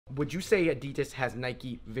would you say Adidas has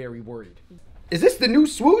Nike very worried? Is this the new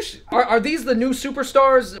swoosh? Are these the new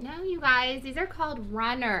superstars? No, you guys, these are called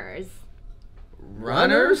runners.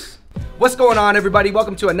 Runners? What's going on, everybody?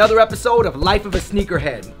 Welcome to another episode of Life of a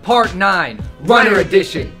Sneakerhead, Part 9, Runner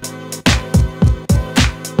Edition.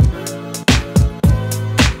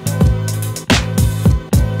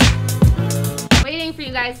 Waiting for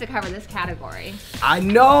you guys to cover this category. I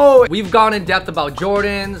know! We've gone in depth about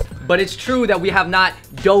Jordans, but it's true that we have not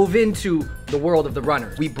dove into the world of the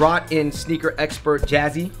runners. We brought in sneaker expert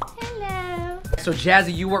JAZZY. Hello. So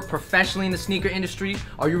Jazzy, you work professionally in the sneaker industry.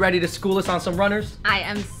 Are you ready to school us on some runners? I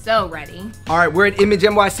am so ready. All right, we're at Image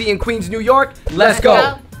NYC in Queens, New York. Let's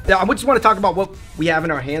go. Now, I just want to talk about what we have in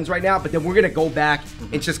our hands right now, but then we're going to go back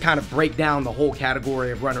and just kind of break down the whole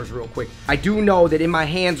category of runners real quick. I do know that in my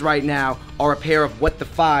hands right now are a pair of What the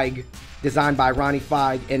Fig, designed by Ronnie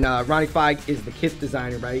Fig. And Ronnie Fig is the Kiss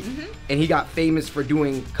designer, right? And he got famous for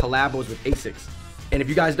doing collabos with Asics. And if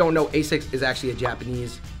you guys don't know, Asics is actually a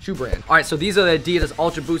Japanese shoe brand. All right, so these are the Adidas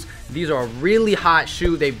Ultra Boost. These are a really hot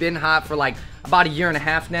shoe. They've been hot for like about a year and a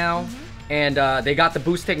half now. And they got the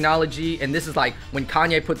Boost technology, and this is like when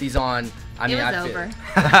Kanye put these on. I mean, It was over.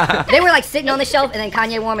 They were like sitting on the shelf, and then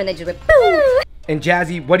Kanye wore them, and they just went boom. And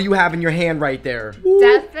Jazzy, what do you have in your hand right there?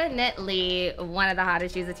 Definitely one of the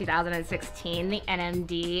hottest shoes of 2016, the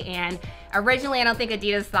NMD. And originally, I don't think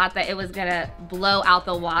Adidas thought that it was gonna blow out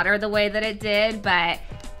the water the way that it did, but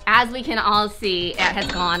as we can all see, it has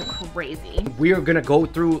gone crazy. We are gonna go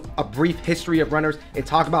through a brief history of runners and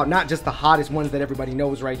talk about not just the hottest ones that everybody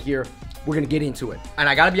knows right here. We're gonna get into it. And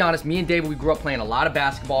I gotta be honest, me and David, we grew up playing a lot of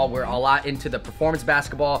basketball. We're a lot into the performance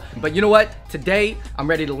basketball. But you know what? Today, I'm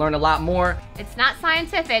ready to learn a lot more. It's not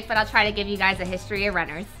scientific, but I'll try to give you guys a history of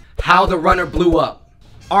runners. How the runner blew up.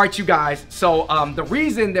 All right, you guys, so the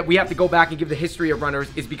reason that we have to go back and give the history of runners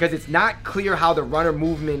is because it's not clear how the runner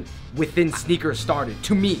movement within sneakers started,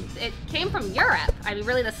 to me. It came from Europe. I mean,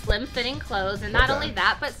 really the slim fitting clothes, and not only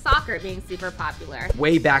that, but soccer being super popular.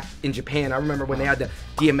 Way back in Japan, I remember when they had the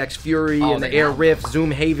DMX Fury and the Air Rift, Zoom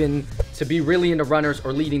Haven. To be really into runners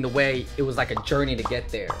or leading the way, it was like a journey to get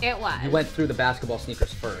there. It was. You went through the basketball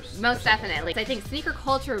sneakers first. Most definitely. I think sneaker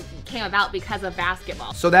culture came about because of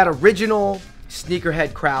basketball. So that original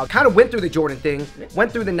sneakerhead crowd kind of went through the Jordan thing,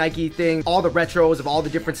 went through the Nike thing, all the retros of all the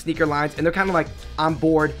different sneaker lines, and they're kind of like, I'm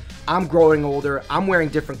bored, I'm growing older, I'm wearing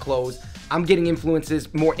different clothes, I'm getting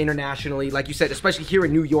influences more internationally. Like you said, especially here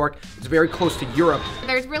in New York, it's very close to Europe.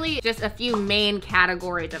 There's really just a few main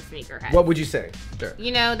categories of sneakerheads. What would you say? Sure.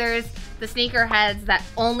 You know, there's the sneakerheads that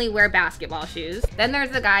only wear basketball shoes. Then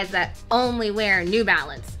there's the guys that only wear New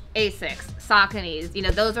Balance, Asics, Sauconys. You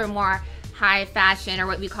know, those are more high fashion, or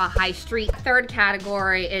what we call high street. Third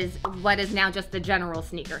category is what is now just the general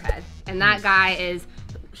sneakerhead. And that guy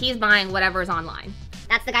he's buying whatever's online.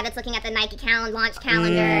 That's the guy that's looking at the Nike launch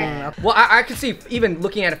calendar. Well, I could see, even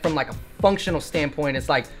looking at it from like a functional standpoint, it's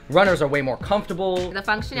like runners are way more comfortable. The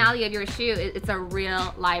functionality of your shoe, it's a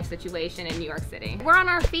real life situation in New York City. We're on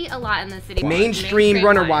our feet a lot in the city. Mainstream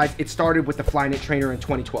runner-wise, it started with the Flyknit trainer in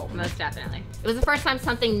 2012. Most definitely. It was the first time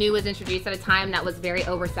something new was introduced at a time that was very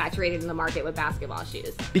oversaturated in the market with basketball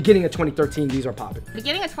shoes. Beginning of 2013, these are popping.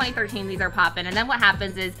 Beginning of 2013, these are popping, and then what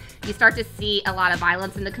happens is you start to see a lot of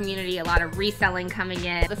violence in the community, a lot of reselling coming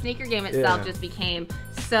in. The sneaker game itself just became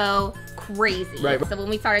so crazy. Right. So when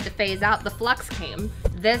we started to phase out, the Flux came.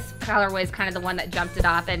 This colorway is kind of the one that jumped it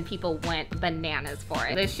off, and people went bananas for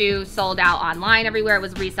it. The shoe sold out online everywhere. It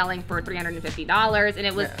was reselling for $350, and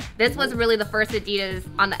it was this was really the first Adidas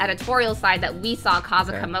on the editorial side that we saw cause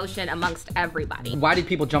a commotion amongst everybody. Why did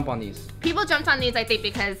people jump on these? People jumped on these, I think,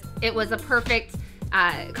 because it was a perfect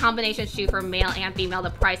combination shoe for male and female.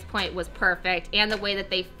 The price point was perfect, and the way that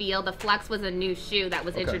they feel. The Flex was a new shoe that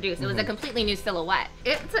was introduced. It was a completely new silhouette.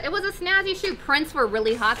 It was a snazzy shoe. Prints were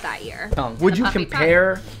really hot that year. Would you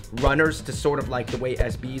compare runners to sort of like the way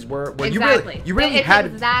SBs were? Where Exactly. You really it's had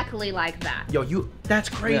exactly like that. Yo, that's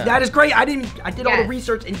great. Yeah. That is great. I did all the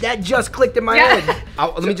research, and that just clicked in my head.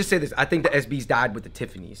 Let me just say this. I think the SBs died with the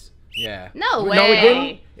Tiffany's. Yeah. No way. No, it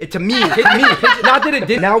didn't. To me, it hit me. Not that it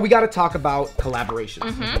did. Now we got to talk about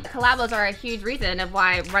collaborations. Collabos are a huge reason of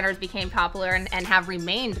why runners became popular and have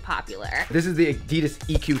remained popular. This is the Adidas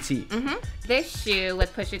EQT. This shoe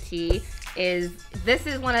with Pusha T this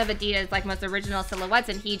is one of Adidas' like most original silhouettes,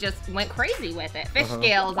 and he just went crazy with it. Fish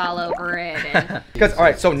scales all over it. Because all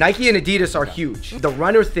right, so Nike and Adidas are huge. The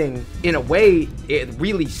runner thing, in a way, it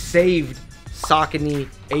really saved Saucony,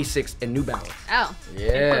 Asics, and New Balance. Oh,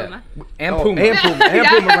 Yeah. and Puma. And Puma. And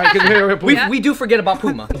Puma, right? 'Cause We do forget about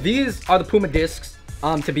Puma. These are the Puma discs.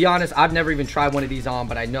 To be honest, I've never even tried one of these on,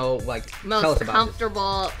 but I know, like, tell us Most about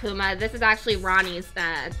comfortable Puma. This is actually Ronnie's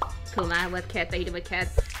Puma with Kit that he did with Kit.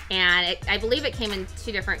 And I believe it came in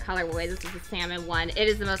 2 different colorways. This is the salmon one. It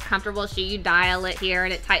is the most comfortable shoe. You dial it here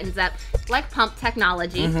and it tightens up like pump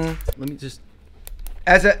technology. Let me just...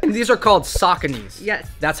 And these are called Sauconys. Yes.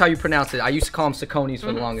 That's how you pronounce it. I used to call them Sauconys for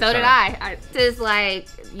the longest time. So did I. This is like,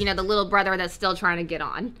 you know, the little brother that's still trying to get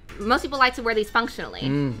on. Most people like to wear these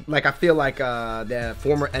functionally. Like, I feel like the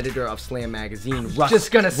former editor of Slam Magazine, Russ.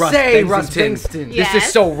 Just gonna Russ say Bensington. Russ Bensington. This Yes.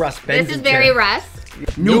 is so Russ Bensington. This is very Russ.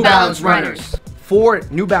 New Balance runners. For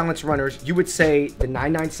New Balance runners, you would say the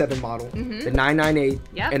 997 model, the 998,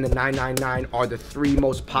 Yep. and the 999 are the 3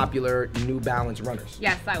 most popular New Balance runners.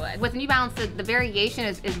 Yes, I would. With New Balance, the variation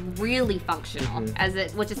is really functional,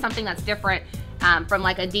 which is something that's different from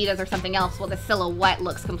like Adidas or something else. Well, the silhouette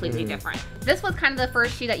looks completely different. This was kind of the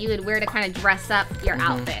first shoe that you would wear to kind of dress up your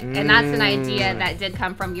outfit, and that's an idea that did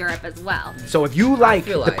come from Europe as well. So if you like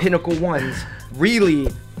feel the like- pinnacle ones, really,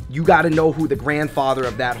 you got to know who the grandfather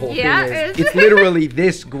of that whole Yeah, thing is. it's- It's literally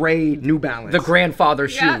this gray New Balance. The grandfather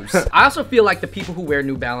Yeah. shoes. I also feel like the people who wear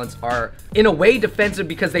New Balance are, in a way, defensive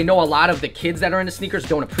because they know a lot of the kids that are into sneakers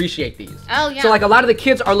don't appreciate these. Oh, yeah. So, like, a lot of the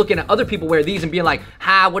kids are looking at other people wear these and being like,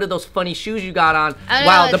 ha, what are those funny shoes you got on? I know,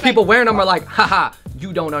 While the it's people like- wearing them are like, haha,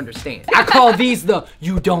 you don't understand. I call these the,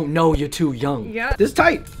 you don't know you're too young. Yeah. This is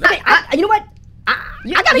tight. Okay, you know what?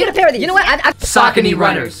 I gotta get a pair of these. You know what? Saucony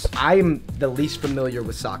runners. I'm the least familiar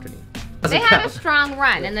with Saucony. They had a strong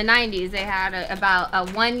run in the 90s. They had about a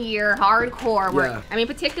 1-year hardcore work. Yeah. I mean,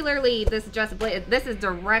 particularly this Just Blaze. This is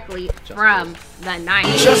directly from the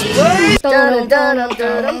 90s.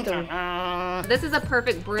 This is a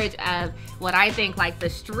perfect bridge of what I think like the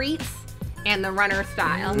streets and the runner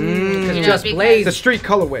style. Just because Blaze. The street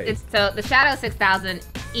colorway. So the Shadow 6000,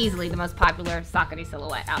 easily the most popular Saucony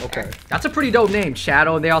silhouette out there. Okay. That's a pretty dope name,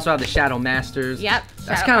 Shadow. They also have the Shadow Masters. Yep.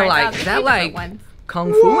 That's Shadow kind of like, 5000, is that two like different ones.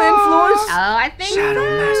 Kung Fu influence? Oh, I think so.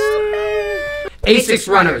 Asics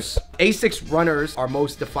runners. Asics runners are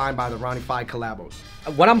most defined by the Ronnie Fieg collabos.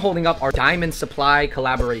 What I'm holding up are Diamond Supply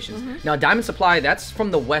collaborations. Now, Diamond Supply, that's from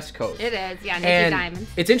the West Coast. It is, yeah, Nike And Diamonds.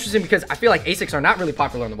 it's interesting because I feel like Asics are not really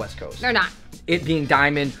popular on the West Coast. They're not. It being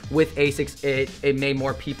Diamond with Asics, it made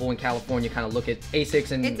more people in California kind of look at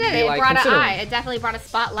Asics and It did. be It like, brought an consider them. eye. It definitely brought a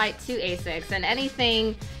spotlight to Asics and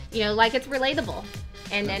anything, you know, like it's relatable.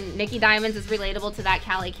 And Nikki Diamonds is relatable to that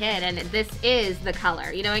Cali kid, and this is the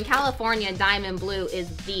color. You know, in California, diamond blue is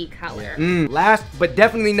the color. Last but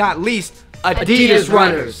definitely not least, Adidas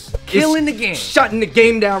runners. Killing It's the game. Shutting the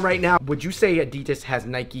game down right now. Would you say Adidas has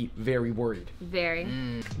Nike very worried? Very.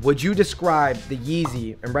 Would you describe the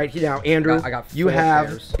Yeezy? And right here now, Andrew, I got you 4 have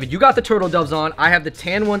pairs. You got the turtle doves on. I have the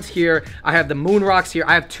tan ones here. I have the moon rocks here.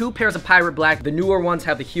 I have 2 pairs of pirate black. The newer ones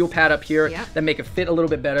have the heel pad up here Yep. that make it fit a little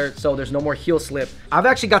bit better, so there's no more heel slip. I've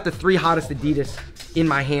actually got the 3 hottest Adidas in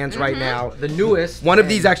my hands right now. The newest. One of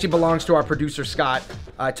these actually belongs to our producer, Scott.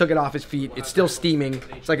 I took it off his feet. It's still steaming.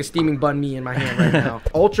 It's like a steaming bun me in my hand right now.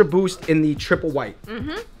 Ultra Boost in the triple white,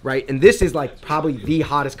 right? And this is like probably the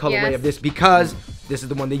hottest colorway Yes. of this because this is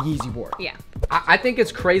the one that Yeezy wore. Yeah. I think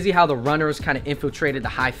it's crazy how the runners kind of infiltrated the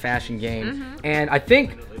high fashion game. And I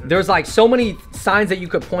think there's like so many signs that you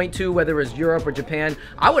could point to, whether it's Europe or Japan.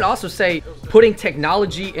 I would also say putting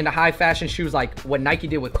technology into high fashion shoes like what Nike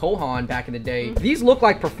did with Kohan back in the day. These look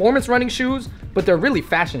like performance running shoes, but they're really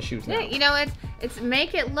fashion shoes now. Yeah, you know, it's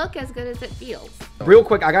make it look as good as it feels. Real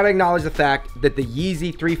quick, I gotta acknowledge the fact that the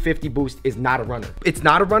Yeezy 350 Boost is not a runner. It's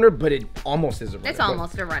not a runner, but it almost is a runner. It's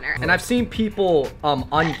almost a runner. And I've seen people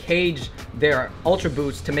uncage their Ultra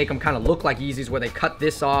Boosts to make them kind of look like Yeezys, where they cut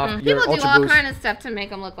this off. Your People do Ultra all Boost. kind of stuff to make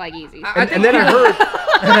them look like Yeezys. And then I heard.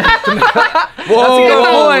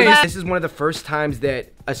 Whoa! This is one of the first times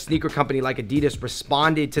that a sneaker company like Adidas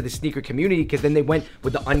responded to the sneaker community because then they went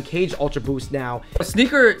with the uncaged Ultra Boost now.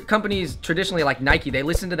 Sneaker companies traditionally, like Nike, they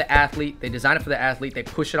listen to the athlete, they design it for the athlete, they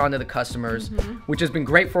push it onto the customers, which has been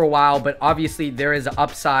great for a while, but obviously there is an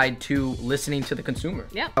upside to listening to the consumer.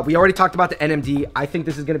 Yeah. We already talked about the NMD. I think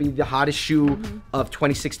this is going to be the hottest shoe of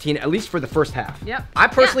 2016, at least for the first half. Yep. I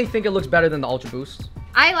personally think it looks better than the Ultra Boost.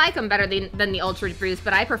 I like them better than the Ultra Boost,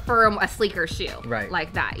 but I prefer a sleeker shoe. Right.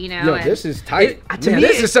 Like that, you know? Yo, and this is tight. To Man, me,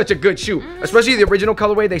 this is such a good shoe, especially the original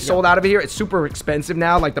colorway they sold out of here. It's super expensive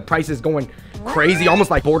now. Like the price is going crazy,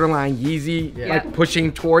 almost like borderline Yeezy, like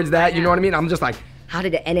pushing towards that. You know what I mean? I'm just like, How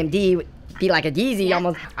did the NMD be like a Yeezy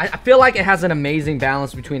almost? I feel like it has an amazing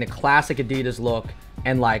balance between a classic Adidas look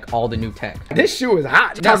and like all the new tech. this shoe is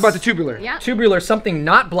hot. Talk about the tubular. Yeah. Tubular, something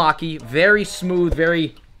not blocky, very smooth,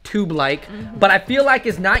 very tube-like, but I feel like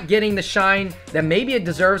it's not getting the shine that maybe it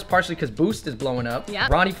deserves, partially because Boost is blowing up. Yep.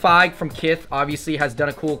 Ronnie Feig from Kith obviously has done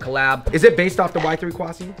a cool collab. Is it based off the Y3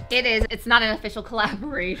 Kwasi? It is. It's not an official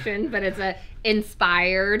collaboration, but it's a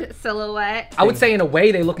inspired silhouette. I would say in a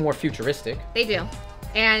way they look more futuristic. They do.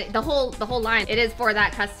 And the whole line, it is for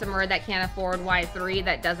that customer that can't afford Y3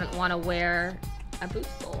 that doesn't want to wear a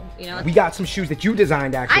Boost sole, you know? We got some shoes that you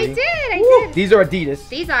designed, actually. I did. These are Adidas.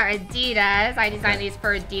 These are Adidas. I designed these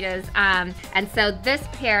for Adidas. And so this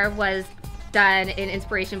pair was done in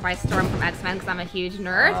inspiration by Storm from X-Men because I'm a huge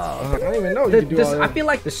nerd. I don't even know you can do all that. I feel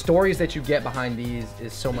like the stories that you get behind these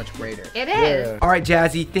is so much greater. It is. Yeah. All right,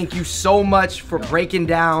 Jazzy, thank you so much for breaking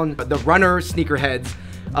down the runner sneakerheads.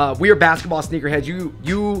 We are basketball sneakerheads.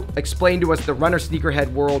 You explained to us the runner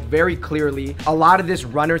sneakerhead world very clearly. A lot of this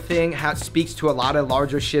runner thing speaks to a lot of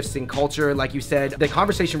larger shifts in culture. Like you said, the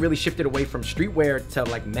conversation really shifted away from streetwear to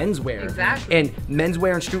like menswear. Exactly. And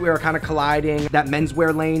menswear and streetwear are kind of colliding. That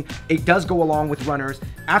menswear lane, it does go along with runners.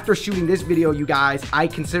 After shooting this video, you guys, I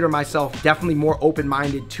consider myself definitely more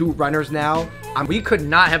open-minded to runners now. We could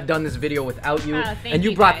not have done this video without you. Oh, and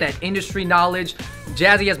you brought that industry knowledge.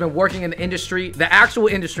 Jazzy has been working in the industry, the actual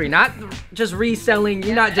industry, not just reselling.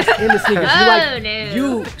 You're not just in the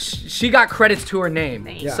sneakers. She got credits to her name.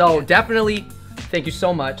 So definitely, thank you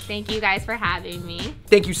so much. Thank you guys for having me.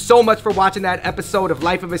 Thank you so much for watching that episode of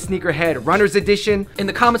Life of a Sneakerhead Runners Edition. In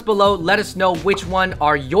the comments below, let us know which one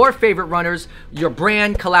are your favorite runners, your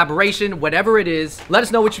brand, collaboration, whatever it is. Let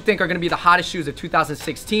us know what you think are going to be the hottest shoes of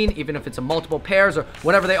 2016, even if it's a multiple pairs or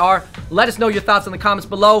whatever they are. Let us know your thoughts in the comments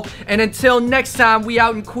below. And until next time, we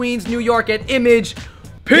out in Queens, New York at Image.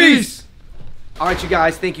 Peace! All right, you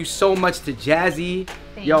guys, thank you so much to Jazzy.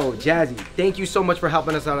 Yo, Jazzy, thank you so much for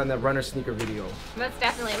helping us out on that runner sneaker video. Most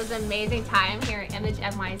definitely. It was an amazing time here at Image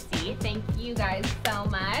NYC. Thank you guys so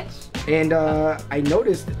much. And I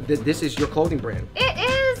noticed that this is your clothing brand. It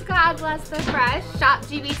is. God bless the fresh.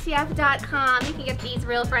 ShopGBTF.com. You can get these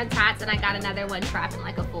Real Friends hats, and I got another one trapping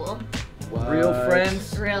like a fool. What? Real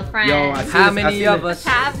friends. Real friends. Yo, I see How this- many of us?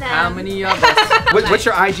 Have them. How many of us? What's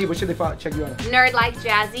your IG? What should they check you on? Nerd Like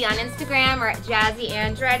Jazzy on Instagram, or Jazzy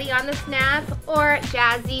Andretti on the Snap, or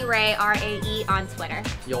Jazzy Ray, R-A-E on Twitter.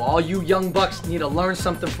 Yo, all you young bucks need to learn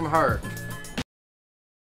something from her.